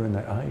I think we're in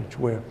that age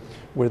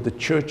where the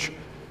church,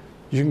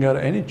 you can go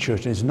to any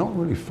church and it's not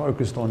really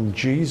focused on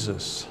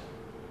Jesus.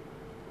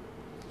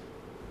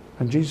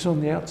 And Jesus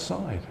on the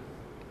outside.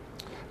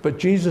 But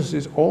Jesus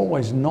is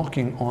always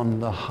knocking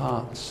on the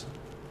hearts,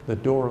 the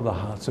door of the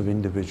hearts of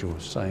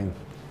individuals, saying,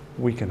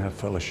 we can have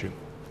fellowship.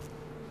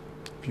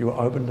 If you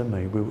are open to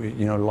me,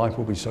 life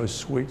will be so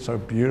sweet, so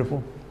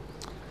beautiful.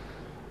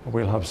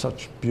 We'll have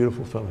such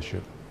beautiful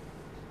fellowship.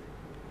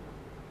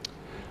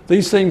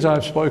 These things I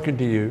have spoken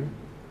to you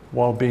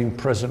while being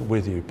present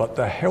with you, but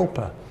the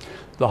Helper,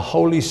 the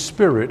Holy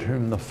Spirit,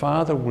 whom the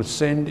Father will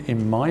send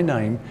in my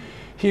name,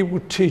 he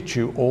will teach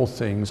you all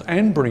things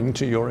and bring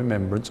to your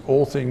remembrance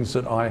all things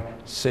that I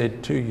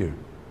said to you.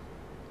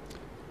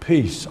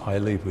 Peace I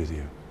leave with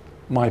you.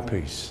 My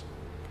peace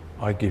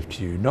I give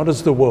to you. Not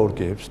as the world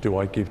gives, do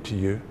I give to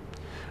you.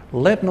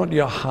 Let not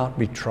your heart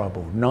be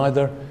troubled,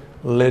 neither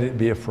let it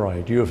be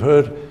afraid. You have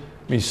heard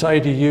me say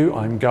to you,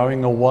 I'm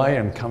going away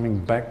and coming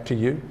back to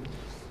you.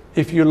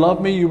 If you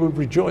love me, you will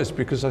rejoice,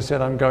 because I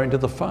said I'm going to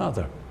the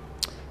Father.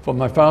 For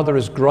my Father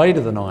is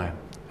greater than I am.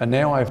 And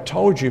now I have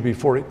told you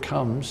before it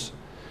comes,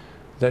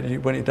 that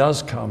when it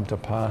does come to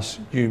pass,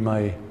 you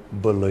may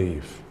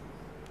believe.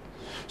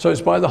 So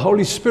it's by the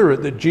Holy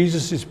Spirit that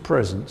Jesus'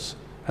 presence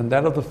and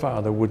that of the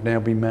Father would now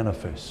be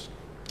manifest.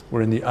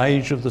 We're in the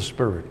age of the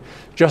Spirit.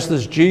 Just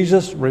as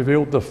Jesus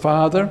revealed the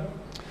Father,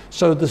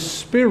 so the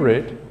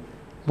Spirit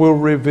will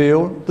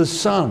reveal the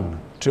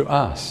Son to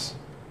us.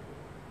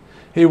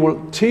 He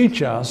will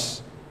teach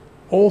us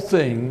all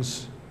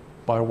things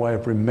by way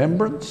of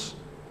remembrance,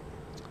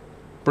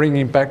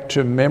 bringing back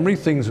to memory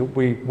things that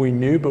we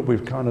knew but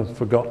we've kind of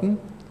forgotten.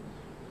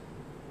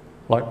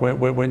 Like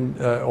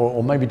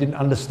or maybe didn't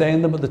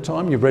understand them at the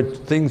time. You've read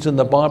things in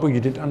the Bible,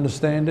 you didn't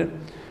understand it.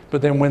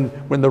 But then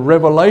when the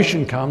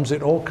revelation comes,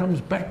 it all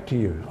comes back to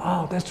you.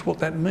 Oh, that's what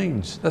that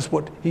means. That's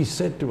what he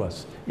said to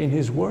us in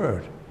his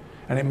word.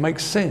 And it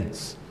makes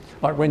sense.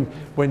 Like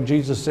when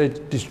Jesus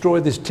said, destroy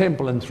this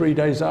temple, and 3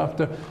 days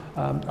after,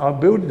 I'll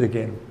build it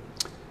again.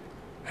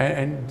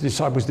 And the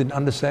disciples didn't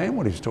understand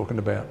what he was talking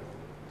about.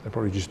 They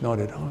probably just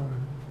nodded, oh.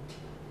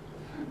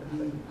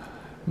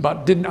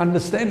 But didn't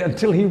understand it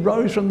until he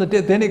rose from the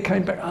dead. Then it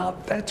came back,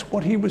 that's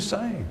what he was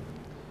saying.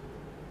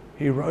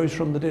 He rose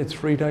from the dead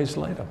 3 days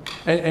later.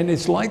 And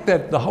it's like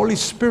that. The Holy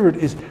Spirit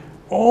is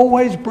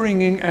always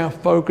bringing our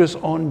focus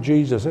on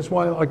Jesus. That's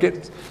why I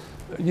get,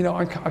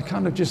 I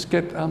kind of just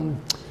get,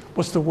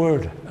 what's the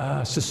word?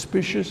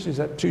 Suspicious? Is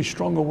that too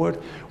strong a word?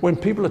 When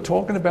people are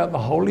talking about the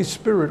Holy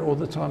Spirit all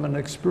the time and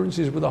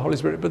experiences with the Holy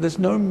Spirit, but there's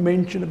no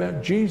mention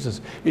about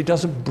Jesus. It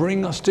doesn't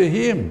bring us to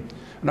him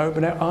and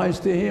open our eyes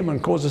to him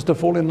and cause us to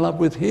fall in love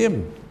with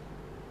him.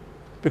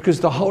 Because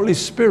the Holy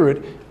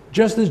Spirit,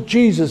 just as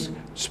Jesus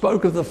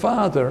spoke of the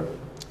Father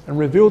and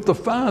revealed the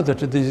Father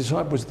to the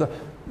disciples,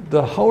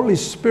 the Holy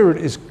Spirit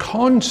is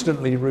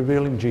constantly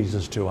revealing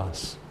Jesus to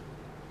us.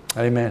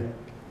 Amen.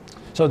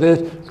 So their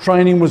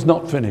training was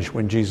not finished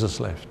when Jesus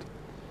left,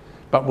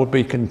 but will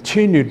be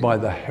continued by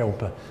the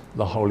Helper,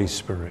 the Holy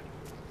Spirit.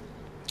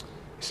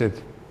 He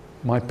said,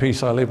 my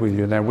peace I leave with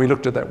you. Now, we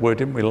looked at that word,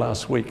 didn't we,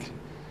 last week?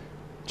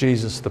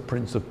 Jesus, the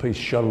Prince of Peace,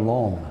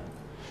 shalom.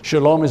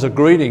 Shalom is a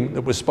greeting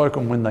that was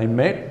spoken when they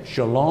met,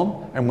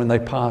 shalom, and when they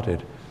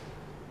parted.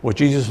 Well,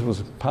 Jesus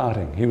was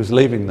parting. He was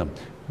leaving them.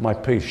 My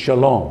peace,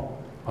 shalom,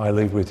 I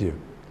leave with you.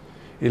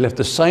 He left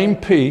the same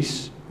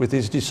peace with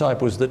his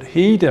disciples that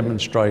he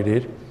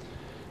demonstrated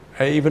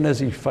even as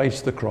he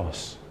faced the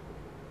cross.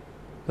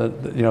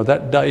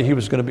 That day he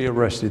was going to be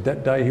arrested.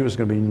 That day he was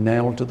going to be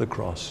nailed to the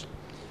cross.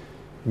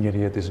 And yet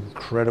he had this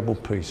incredible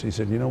peace. He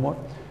said, you know what?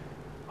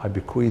 I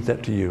bequeath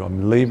that to you.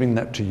 I'm leaving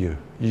that to you.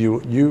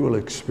 You will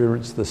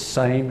experience the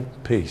same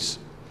peace.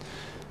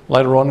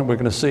 Later on, we're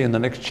going to see in the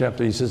next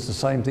chapter, he says the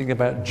same thing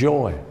about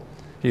joy.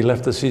 He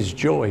left us his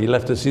joy. He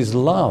left us his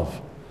love.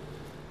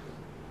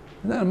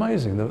 Isn't that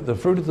amazing? The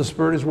fruit of the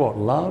Spirit is what?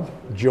 Love,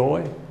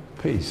 joy,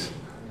 peace.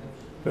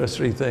 First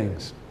three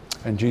things.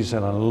 And Jesus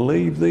said, I'll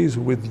leave these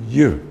with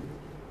you.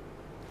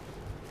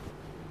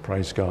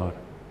 Praise God.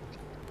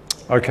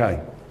 Okay,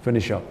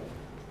 finish up.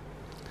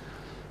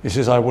 He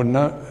says, I will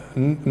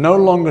no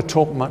longer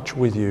talk much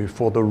with you,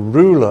 for the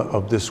ruler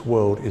of this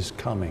world is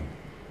coming,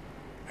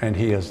 and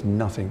he has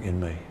nothing in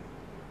me.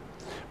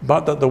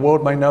 But that the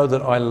world may know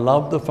that I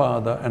love the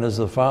Father, and as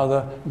the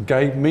Father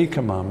gave me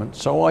commandment,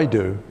 so I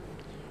do.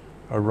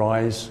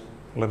 Arise,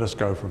 let us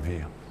go from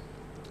here.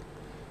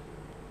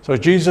 So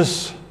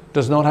Jesus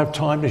does not have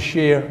time to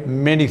share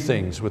many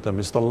things with them.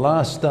 It's the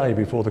last day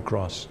before the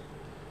cross.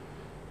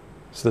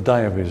 It's the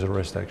day of his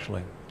arrest,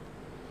 actually.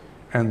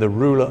 And the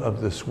ruler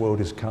of this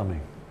world is coming.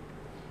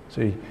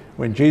 See,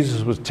 when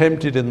Jesus was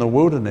tempted in the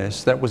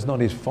wilderness, that was not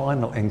his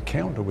final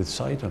encounter with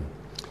Satan.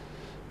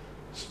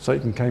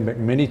 Satan came back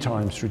many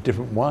times through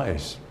different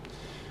ways.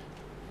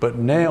 But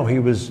now he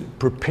was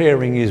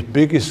preparing his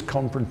biggest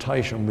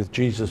confrontation with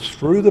Jesus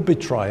through the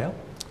betrayer.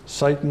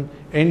 Satan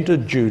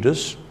entered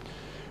Judas,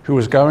 who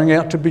was going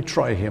out to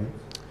betray him,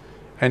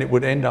 and it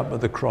would end up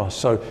at the cross.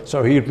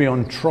 So he'd be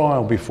on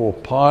trial before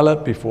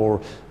Pilate,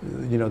 before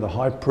the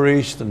high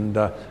priest and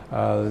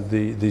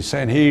the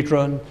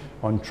Sanhedrin,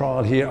 on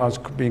trial here. I was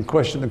being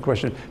questioned and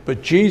questioned.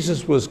 But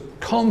Jesus was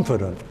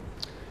confident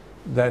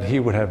that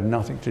he would have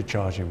nothing to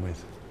charge him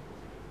with.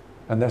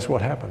 And that's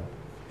what happened.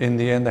 In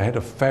the end, they had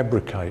to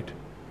fabricate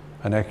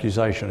an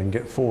accusation and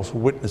get false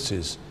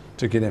witnesses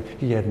to get him.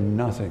 He had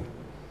nothing.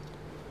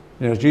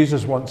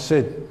 Jesus once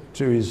said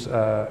to his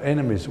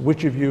enemies,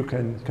 which of you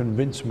can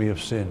convince me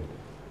of sin?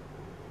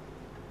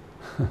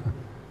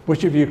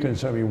 Which of you can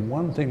show me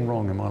one thing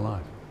wrong in my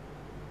life?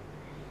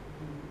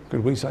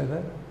 Could we say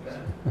that?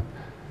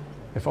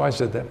 If I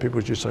said that, people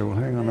would just say, well,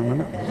 hang on a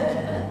minute.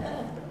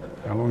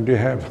 How long do you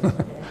have?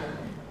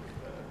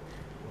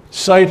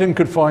 Satan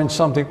could find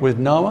something with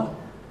Noah.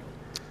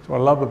 That's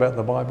what I love about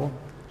the Bible.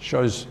 It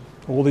shows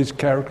all these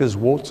characters,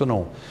 warts and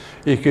all.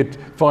 He could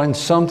find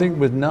something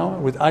with Noah,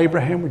 with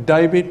Abraham, with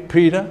David,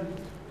 Peter,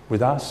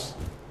 with us.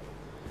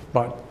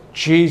 But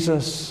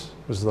Jesus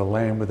was the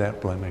Lamb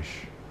without blemish.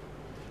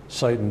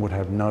 Satan would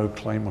have no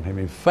claim on him.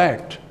 In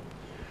fact,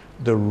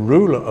 the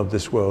ruler of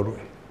this world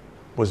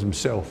was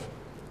himself.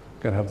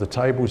 Going to have the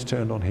tables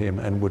turned on him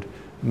and would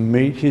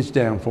meet his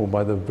downfall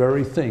by the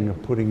very thing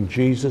of putting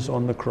Jesus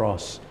on the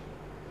cross.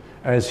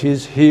 As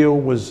his heel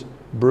was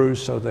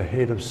bruised, so the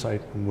head of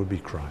Satan would be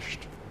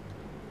crushed.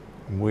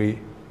 And we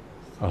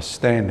are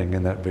standing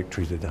in that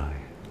victory today.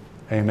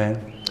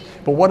 Amen.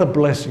 But what a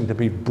blessing to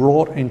be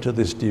brought into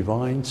this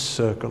divine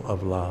circle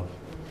of love.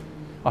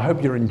 I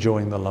hope you're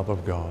enjoying the love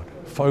of God.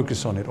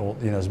 Focus on it all,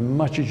 as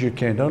much as you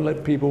can. Don't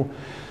let people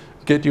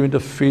get you into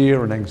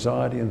fear and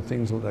anxiety and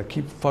things like that.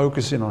 Keep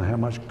focusing on how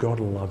much God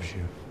loves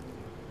you.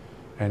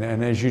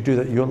 And as you do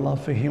that, your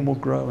love for him will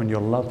grow and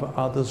your love for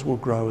others will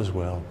grow as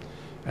well.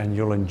 And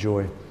you'll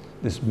enjoy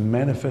this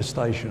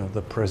manifestation of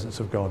the presence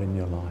of God in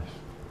your life.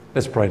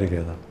 Let's pray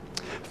together.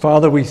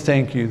 Father, we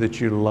thank you that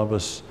you love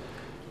us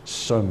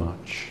so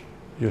much.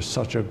 You're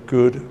such a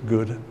good,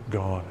 good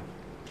God.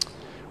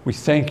 We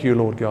thank you,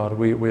 Lord God.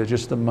 We're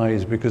just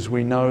amazed because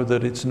we know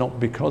that it's not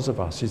because of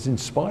us. It's in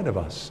spite of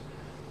us.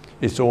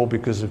 It's all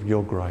because of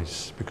your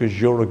grace, because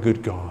you're a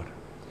good God.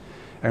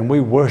 And we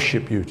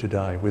worship you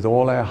today with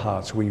all our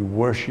hearts. We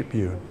worship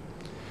you.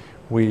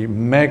 We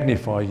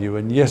magnify you.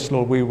 And yes,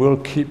 Lord, we will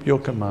keep your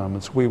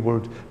commandments. We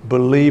will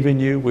believe in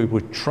you. We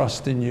will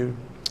trust in you.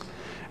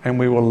 And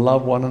we will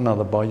love one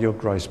another by your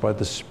grace, by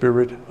the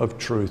Spirit of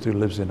truth who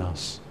lives in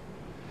us.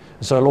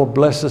 So, Lord,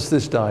 bless us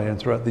this day and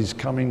throughout these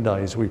coming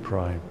days, we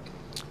pray.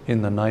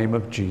 In the name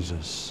of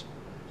Jesus.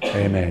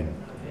 Amen.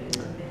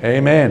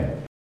 Amen.